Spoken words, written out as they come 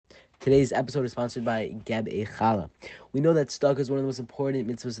Today's episode is sponsored by Geb Chala. We know that tzedakah is one of the most important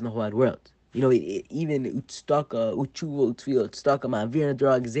mitzvahs in the whole wide world. You know, even tzedakah, utshuva, utfila, tzedakah, ma'avir,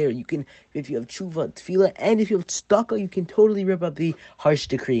 drag, zera. You can, if you have tshuva, tefillah, and if you have tzedakah, you can totally rip up the harsh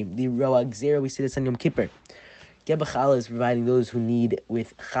decree, the roag zera. We say this on Yom Kippur. Geb Chala is providing those who need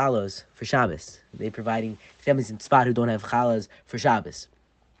with chalos for Shabbos. They're providing families in Tzfat who don't have chalas for Shabbos.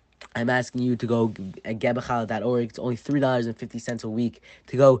 I'm asking you to go at gebachala.org. It's only $3.50 a week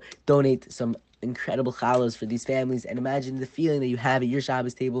to go donate some incredible challahs for these families. And imagine the feeling that you have at your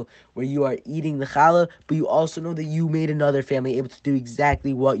Shabbos table where you are eating the challah, but you also know that you made another family able to do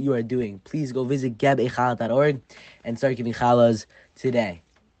exactly what you are doing. Please go visit gebachala.org and start giving challahs today.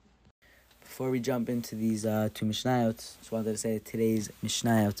 Before we jump into these two Mishnayot, just wanted to say that today's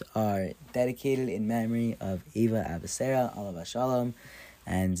Mishnayot are dedicated in memory of Eva Abasera, Alav Shalom,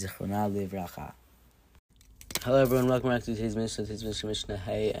 and Zichrona Livracha. Hello everyone, welcome back to today's Mishnah. Today's Mishnah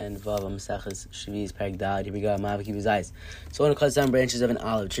Hey and Vav Masachas Sheviit Perek Dad. Here we go. Mav keep his eyes. So one who cuts down branches of an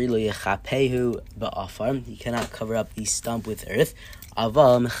olive tree, lo yechapehu ba'afar. He cannot cover up the stump with earth.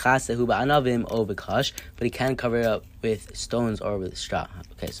 Aval mechasehu ba'anavim o b'kash, but he can cover it up with stones or with straw.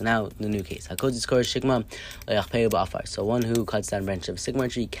 Okay, so now the new case. Hakodzis kor shikma lo yechapehu ba'afar. So one who cuts down branches of a sycamore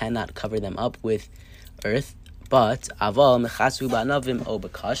tree cannot cover them up with earth. But aval mechasehu ba'anavim o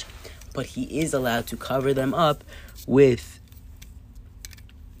b'kash. But he is allowed to cover them up with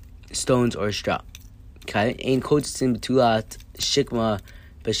stones or straw. Okay? Ein kotzin betulat shikma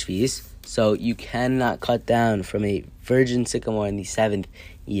b'shvis. So you cannot cut down from a virgin sycamore in the 7th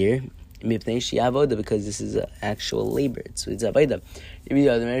year. Because this is actual labor. So it's avodah. If the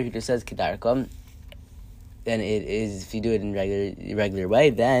American just says kedarkom, then it is, if you do it in regular way,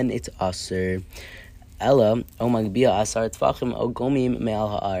 then it's aser. Ella, asar tfachim ogomim me'al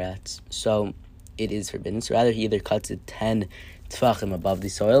haaretz. So it is forbidden. So rather, he either cuts it 10 tfachim above the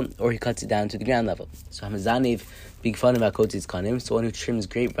soil, or he cuts it down to the ground level. So Hamazaniv, big fun about kotzitz kanim. So one who trims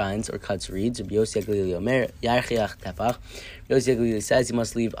grapevines or cuts reeds. Rabbi Yossi HaGlili Omer yarchiach tefach. Rabbi Yossi HaGlili says he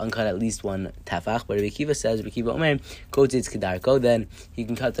must leave uncut at least one tefach. But Rabbi Kiva says, Rabbi Kiva Omer kotzitz kedarko. Then he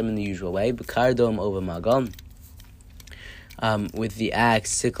can cut them in the usual way. B'kardom over magal. With the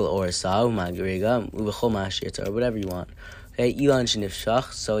axe, sickle, or saw, magriga, or whatever you want. Okay, ilan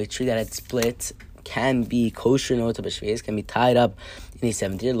shenifshach. So a tree that had split can be kosher no to b'shveis, can be tied up in the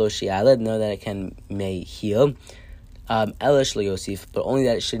 7th year. Lo shi'alad, know that it may heal. Elish lo yosif, but only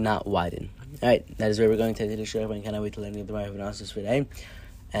that it should not widen. All right, that is where we're going to today's show. Everyone cannot wait to learn the Gemara analysis for today,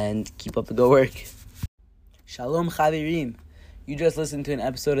 and keep up the good work. Shalom chavirim. You just listened to an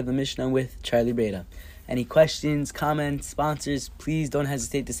episode of the Mishnah with Charlie Breda. Any questions, comments, sponsors, please don't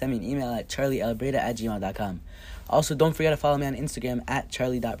hesitate to send me an email at charlielbreda@gmail.com. Also, don't forget to follow me on Instagram at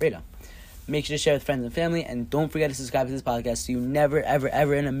charlie.breda. Make sure to share with friends and family, and don't forget to subscribe to this podcast so you never, ever,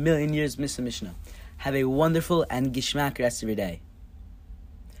 ever in a million years miss a Mishnah. Have a wonderful and gishmak rest of your day.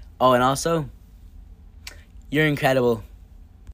 Oh, and also, you're incredible.